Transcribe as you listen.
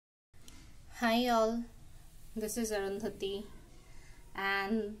Hi all, this is Arundhati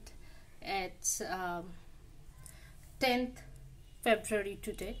and it's 10th February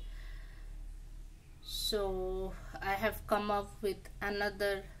today. So I have come up with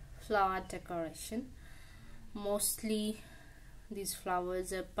another flower decoration. Mostly these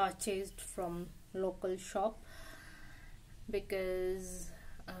flowers are purchased from local shop because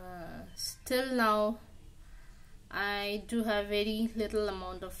still now I do have very little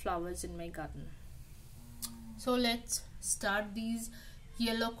amount of flowers in my garden. So let's start these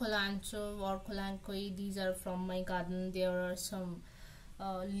yellow colancho or colancoi. These are from my garden. There are some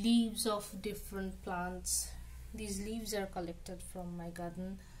leaves of different plants. These leaves are collected from my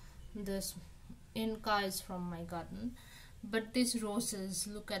garden. This inca is from my garden. But these roses,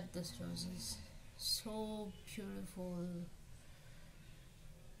 look at these roses, so beautiful.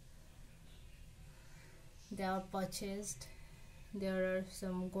 They are purchased. There are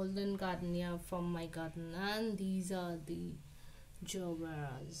some golden gardenia from my garden, and these are the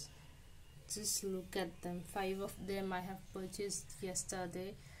Gerberas. Just look at them. 5 of them I have purchased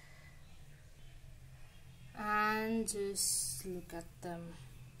yesterday, and just look at them.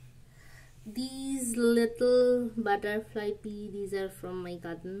 These little butterfly pea, these are from my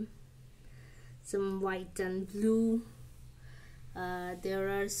garden. Some white and blue.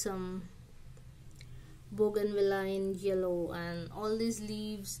 There are some bougainvillea in yellow, and all these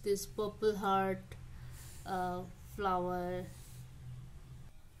leaves, this purple heart flower,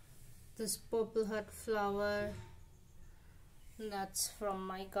 this purple heart flower, that's from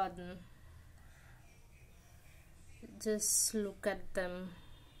my garden. Just look at them.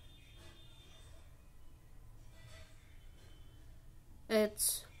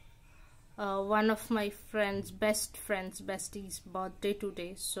 It's one of my bestie's birthday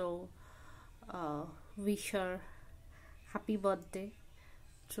today, so wish her happy birthday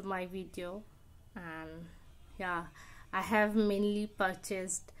to my video. And yeah, I have mainly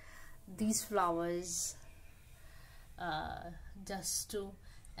purchased these flowers just to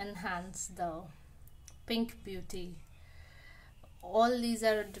enhance the pink beauty. All these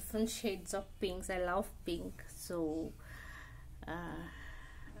are different shades of pinks. I love pink, so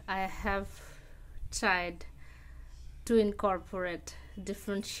I have tried to incorporate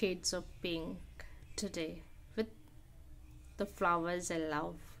different shades of pink today with the flowers I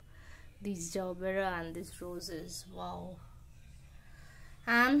love, these Gerbera and these roses. Wow.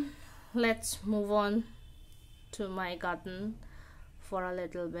 And let's move on to my garden for a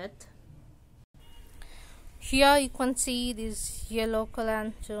little bit. Here you can see this yellow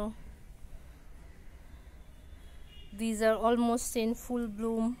colancho. These are almost in full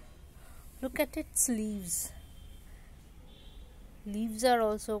bloom. Look at its leaves. Leaves are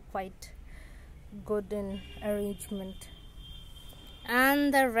also quite good in arrangement.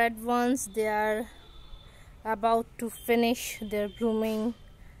 And the red ones, they are about to finish their blooming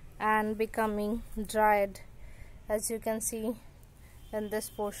and becoming dried. As you can see in this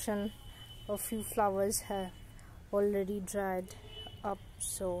portion, a few flowers have already dried up.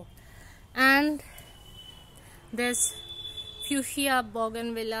 So, and there's fuchsia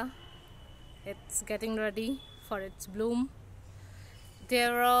bougainvillea. It's getting ready for its bloom.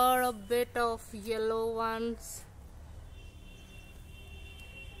 There are a bit of yellow ones,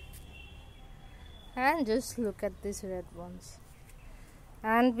 and just look at these red ones.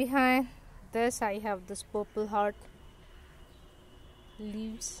 And behind this I have this purple heart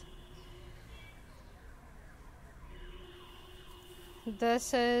leaves.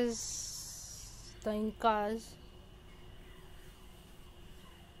 This is the incas,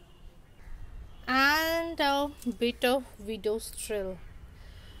 and a bit of widow's trill.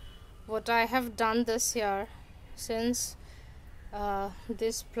 What I have done this year, since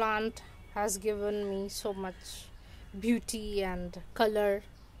this plant has given me so much beauty and color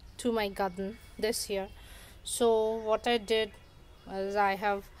to my garden this year, so what I did is I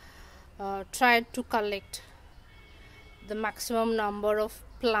have tried to collect the maximum number of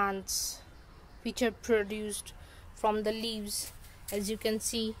plants which are produced from the leaves. As you can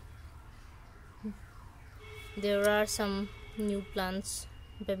see, there are some new plants,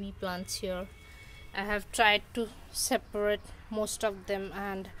 baby plants here. I have tried to separate most of them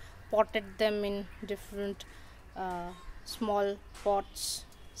and potted them in different small pots,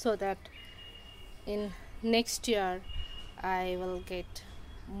 so that in next year I will get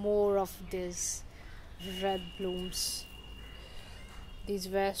more of these red blooms. These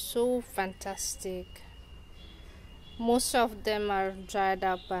were so fantastic. Most of them are dried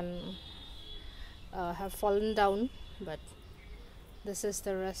up and have fallen down, but this is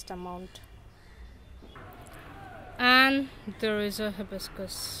the rest amount. And there is a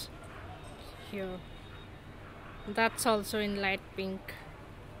hibiscus here. That's also in light pink.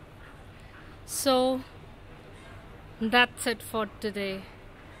 So that's it for today.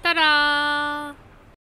 Ta-da!